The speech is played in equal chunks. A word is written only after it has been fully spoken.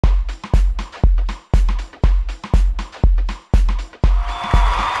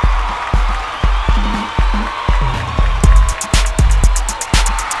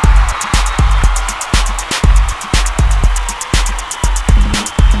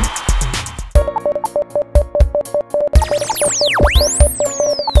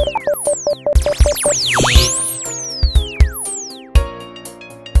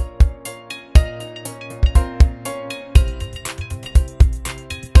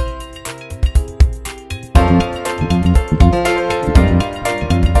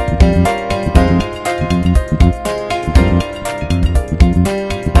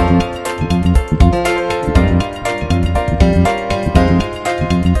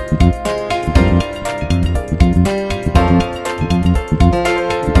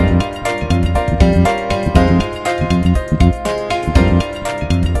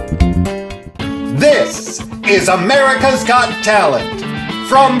is America's Got Talent.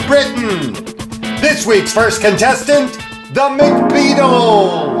 From Britain, this week's first contestant, the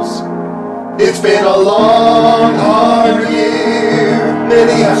McBeatles. It's been a long, hard year.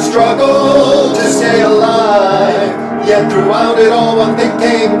 Many have struggled to stay alive. Yet throughout it all, one thing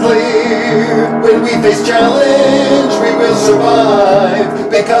came clear. When we face challenge, we will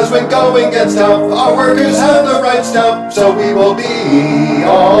survive. Because when going gets tough, our workers have the right stuff. So we will be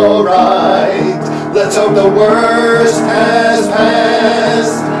alright. Let's hope the worst has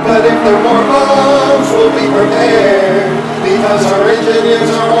passed. But if there are more bombs, we'll be prepared. Because our engineers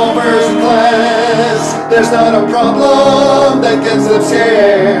are all first class. There's not a problem that gets them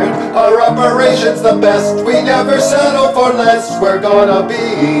scared. Our operation's the best. We never settle for less. We're gonna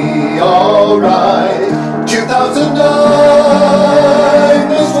be alright. 2009,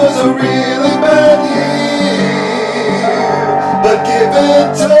 this was a really bad year. But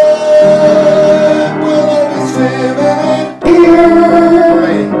given time, we'll always live in here.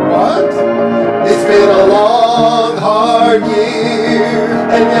 Wait, what? It's been a long, hard year.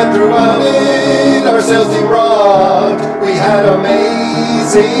 And yet throughout it, our sales team rocked. We had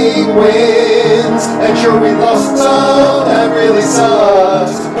amazing wins. And sure, we lost some, that really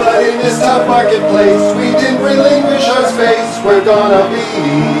sucks. But in this tough marketplace, we didn't relinquish our space. We're gonna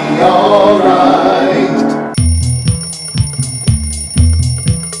be alright.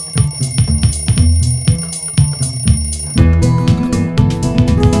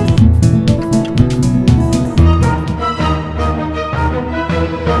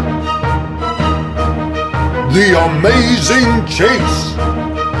 The Amazing Chase.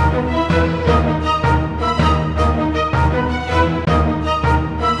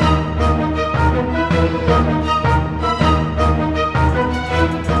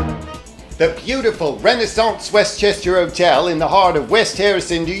 The beautiful Renaissance Westchester Hotel in the heart of West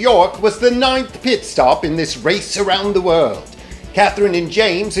Harrison, New York, was the 9th pit stop in this race around the world. Catherine and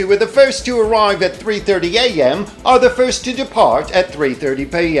James, who were the first to arrive at 3:30 a.m., are the first to depart at 3:30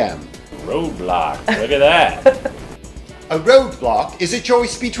 p.m. Roadblock, look at that. A roadblock is a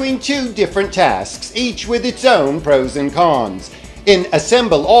choice between two different tasks, each with its own pros and cons. In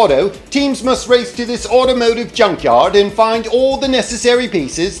Assemble Auto, teams must race to this automotive junkyard and find all the necessary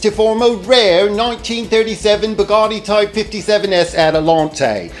pieces to form a rare 1937 Bugatti Type 57S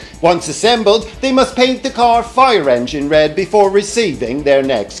Adelante. Once assembled, they must paint the car fire engine red before receiving their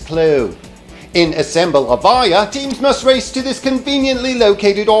next clue. In Assemble Avaya, teams must race to this conveniently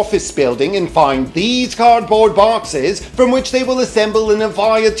located office building and find these cardboard boxes from which they will assemble an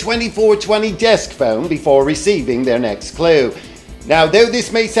Avaya 2420 desk phone before receiving their next clue. Now, though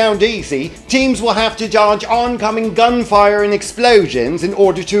this may sound easy, teams will have to dodge oncoming gunfire and explosions in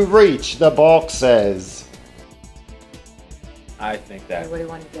order to reach the boxes. I think that what do you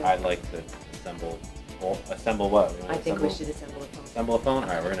want to do? I'd like to assemble what? I think we should assemble a phone. Assemble a phone?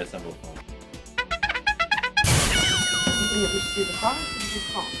 Alright, we're going to assemble a phone. We should do the car or should we do the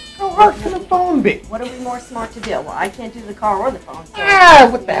phone? How hard can a phone be? What are we more smart to do? Well, I can't do the car or the phone. So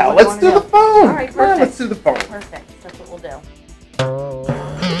What the hell? Let's do the phone. All right, perfect. Let's do the phone. Perfect. That's what we'll do. I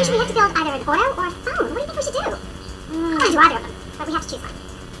think we should have to build either an auto or a phone. What do you think we should do? I want to do either of them, but we have to choose one.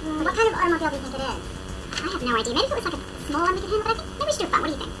 What kind of automobile do you think it is? I have no idea. Maybe if it was like a small one we could handle, but I think maybe we should do a phone. What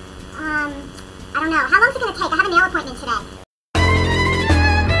do you think? I don't know. How long is it going to take? I have a nail appointment today.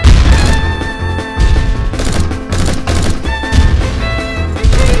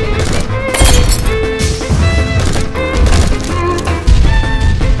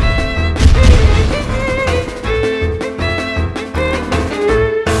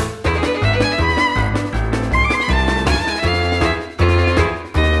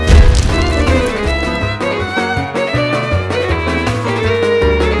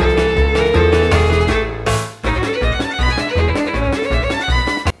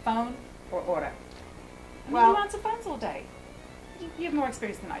 You have more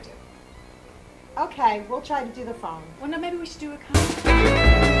experience than I do. Okay, we'll try to do the phone. Well, no, maybe we should do a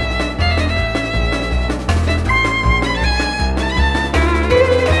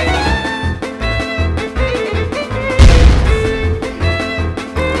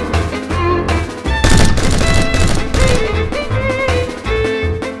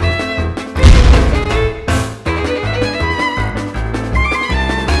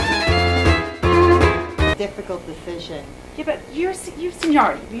Difficult decision. Yeah, but you have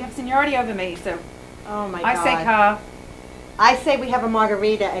seniority. You have seniority over me, so Oh my I God. say car. I say we have a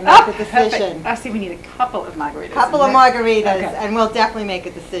margarita and make a decision. Perfect. I see we need a couple of margaritas. Couple of margaritas, Okay. and we'll definitely make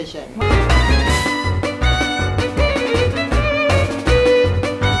a decision.